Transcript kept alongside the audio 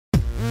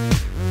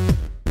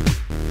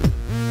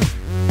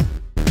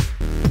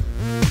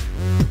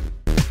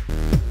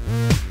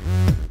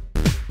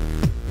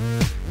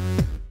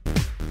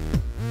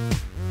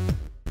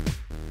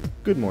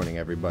Good morning,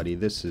 everybody.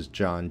 This is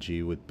John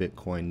G with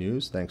Bitcoin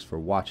News. Thanks for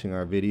watching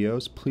our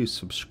videos. Please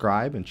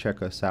subscribe and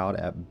check us out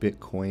at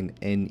BitcoinNe.ws.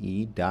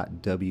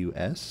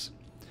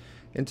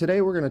 And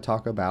today we're going to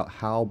talk about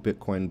how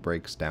Bitcoin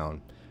breaks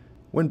down.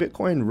 When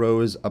Bitcoin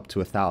rose up to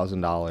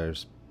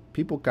 $1,000,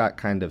 people got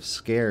kind of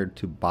scared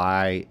to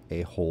buy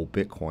a whole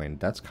Bitcoin.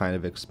 That's kind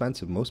of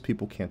expensive. Most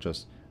people can't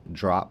just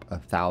drop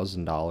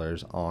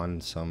 $1,000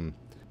 on some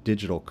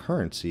digital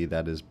currency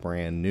that is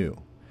brand new.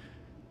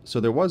 So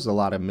there was a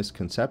lot of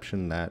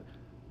misconception that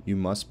you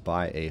must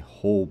buy a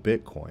whole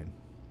Bitcoin.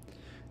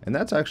 And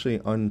that's actually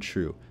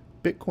untrue.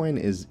 Bitcoin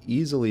is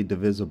easily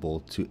divisible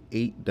to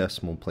 8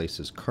 decimal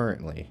places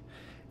currently,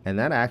 and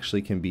that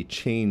actually can be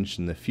changed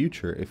in the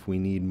future if we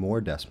need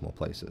more decimal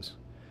places.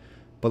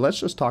 But let's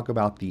just talk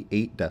about the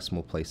 8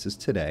 decimal places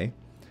today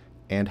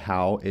and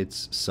how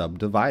it's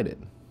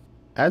subdivided.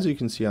 As you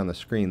can see on the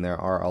screen, there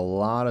are a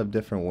lot of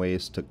different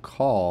ways to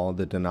call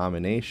the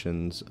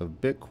denominations of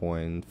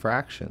Bitcoin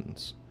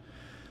fractions.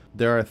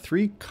 There are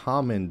 3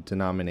 common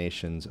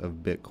denominations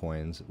of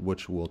Bitcoins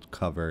which we'll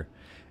cover,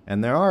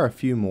 and there are a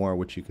few more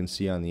which you can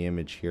see on the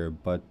image here,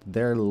 but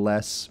they're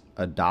less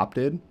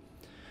adopted.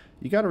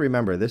 You got to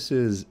remember, this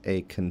is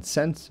a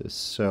consensus,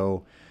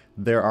 so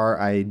there are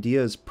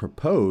ideas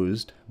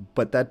proposed,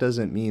 but that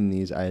doesn't mean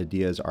these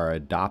ideas are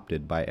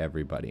adopted by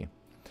everybody.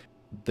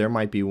 There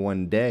might be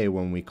one day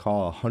when we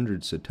call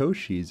 100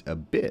 Satoshis a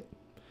bit,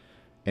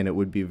 and it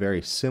would be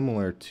very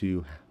similar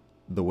to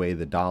the way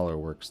the dollar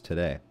works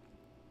today.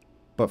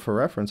 But for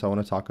reference, I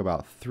want to talk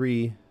about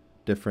 3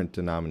 different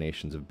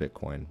denominations of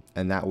Bitcoin,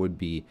 and that would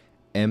be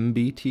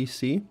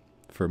mBTC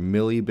for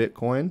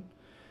millibitcoin,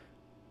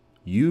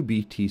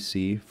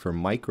 uBTC for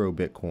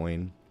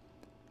microbitcoin,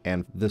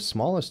 and the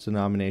smallest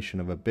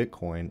denomination of a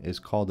Bitcoin is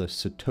called a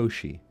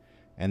Satoshi,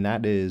 and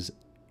that is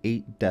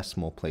 8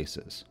 decimal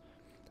places.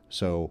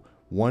 So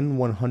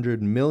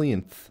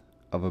 1/100,000,000th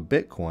of a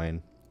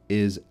Bitcoin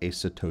is a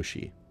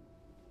Satoshi.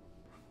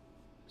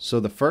 So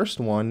the first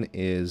one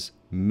is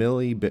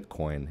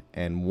millibitcoin,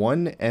 and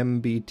 1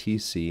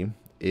 mBTC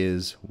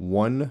is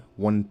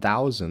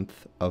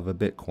 1/1000th of a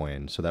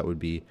Bitcoin. So that would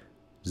be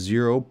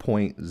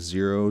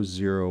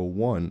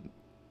 0.001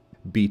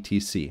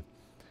 BTC,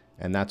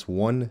 and that's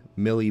 1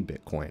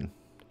 millibitcoin.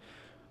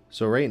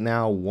 So right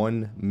now,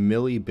 1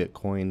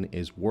 millibitcoin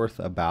is worth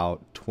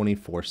about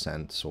 24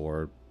 cents,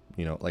 or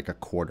like a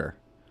quarter.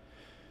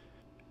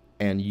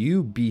 And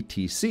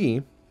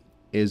uBTC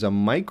is a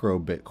micro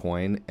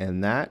Bitcoin,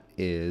 and that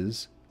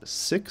is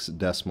 6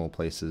 decimal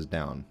places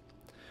down.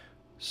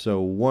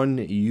 So 1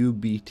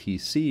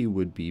 uBTC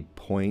would be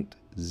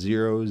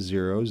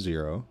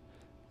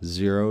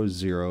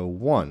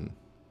 0.000001.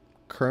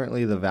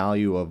 Currently, the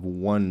value of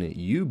 1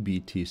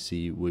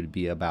 uBTC would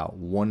be about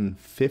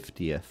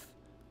 1/50th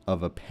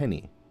of a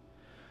penny.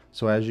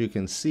 So as you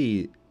can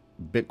see,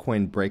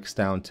 Bitcoin breaks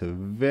down to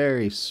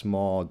very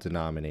small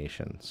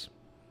denominations.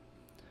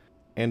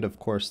 And of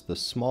course, the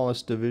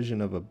smallest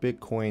division of a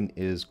Bitcoin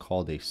is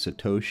called a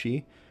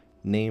Satoshi,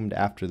 named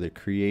after the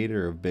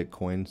creator of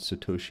Bitcoin,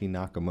 Satoshi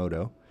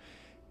Nakamoto.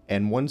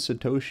 And 1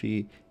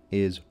 Satoshi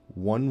is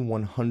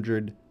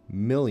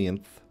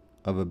 1/100,000,000th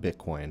of a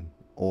Bitcoin,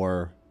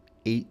 or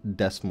 8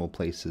 decimal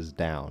places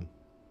down.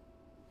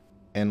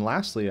 And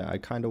lastly, I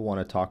kind of want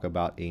to talk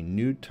about a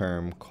new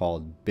term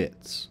called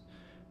bits.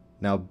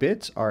 Now,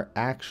 bits are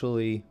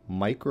actually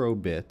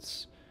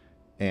microbits,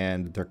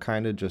 and they're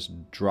kind of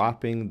just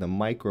dropping the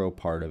micro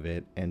part of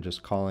it and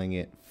just calling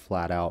it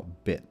flat out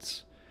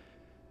bits.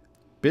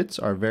 Bits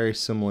are very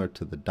similar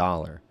to the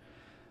dollar.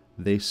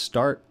 They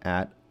start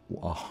at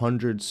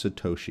 100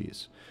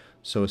 Satoshis.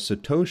 So a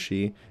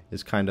Satoshi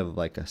is kind of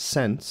like a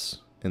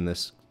cents in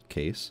this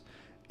case,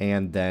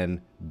 and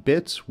then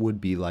bits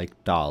would be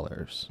like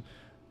dollars.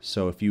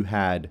 So if you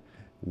had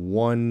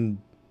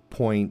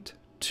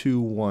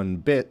 1.21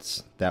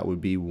 bits, that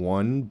would be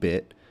 1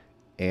 bit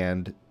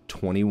and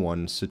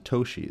 21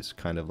 Satoshis,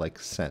 kind of like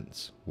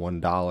cents,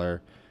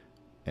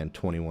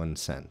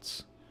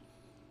 $1.21.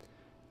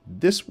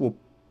 This will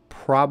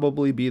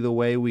probably be the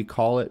way we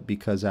call it,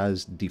 because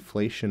as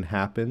deflation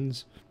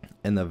happens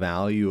and the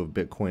value of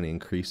Bitcoin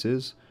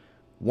increases,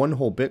 1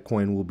 whole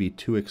Bitcoin will be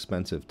too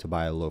expensive to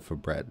buy a loaf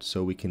of bread.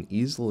 So we can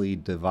easily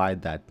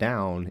divide that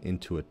down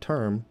into a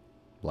term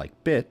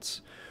like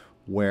bits,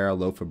 where a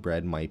loaf of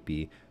bread might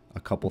be a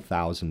couple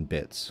thousand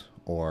bits,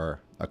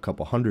 or a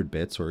couple hundred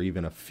bits, or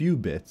even a few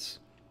bits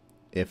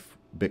if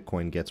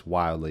Bitcoin gets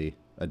wildly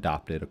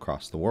adopted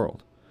across the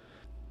world.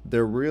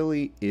 There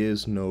really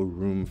is no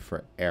room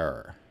for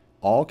error.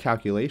 All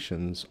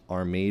calculations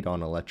are made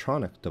on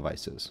electronic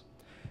devices.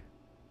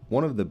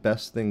 One of the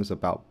best things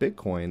about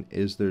Bitcoin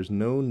is there's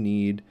no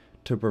need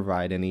to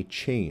provide any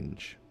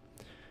change.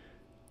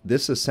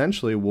 This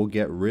essentially will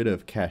get rid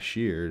of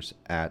cashiers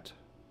at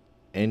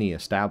any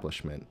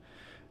establishment.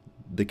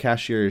 The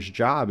cashier's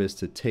job is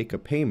to take a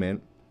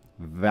payment,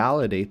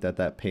 validate that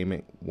that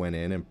payment went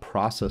in, and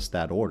process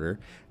that order,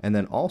 and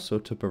then also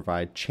to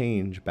provide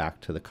change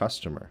back to the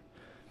customer.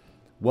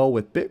 Well,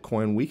 with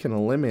Bitcoin, we can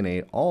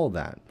eliminate all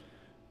that.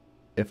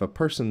 If a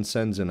person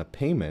sends in a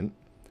payment,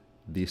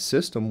 the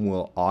system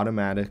will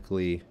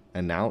automatically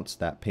announce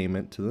that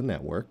payment to the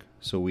network,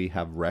 so we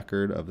have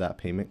record of that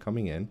payment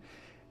coming in,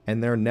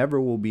 and there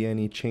never will be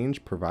any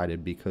change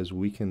provided because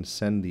we can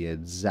send the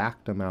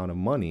exact amount of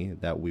money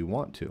that we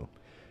want to.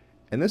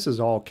 And this is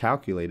all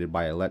calculated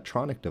by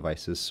electronic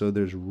devices, so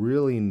there's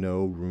really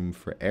no room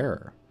for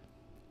error.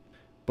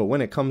 But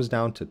when it comes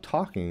down to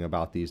talking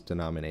about these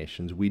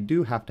denominations, we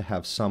do have to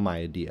have some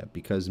idea,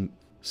 because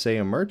say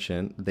a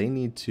merchant, they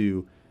need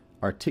to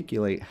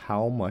articulate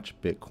how much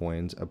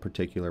Bitcoins a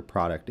particular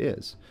product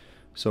is.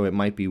 So it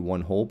might be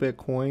one whole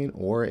Bitcoin,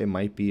 or it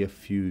might be a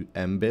few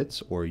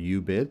mBits or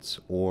uBits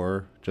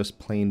or just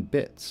plain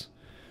bits.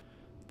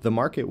 The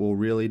market will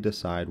really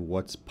decide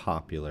what's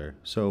popular.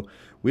 So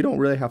we don't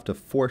really have to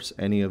force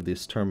any of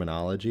this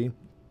terminology.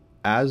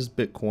 As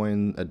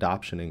Bitcoin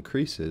adoption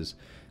increases,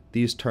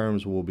 these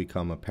terms will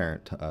become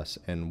apparent to us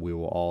and we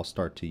will all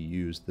start to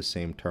use the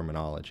same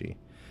terminology.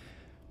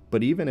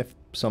 But even if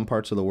some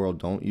parts of the world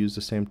don't use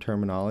the same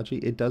terminology,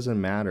 it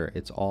doesn't matter.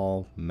 It's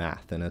all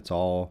math and it's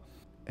all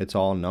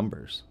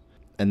numbers.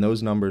 And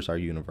those numbers are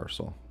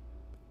universal.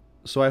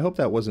 So I hope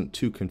that wasn't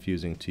too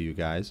confusing to you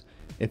guys.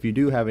 If you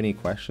do have any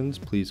questions,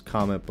 please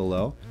comment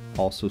below.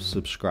 Also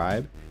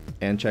subscribe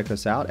and check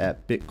us out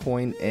at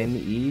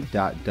BitcoinNe.ws.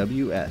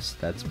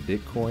 That's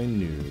Bitcoin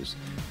News.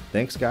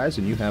 Thanks guys,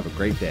 and you have a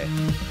great day.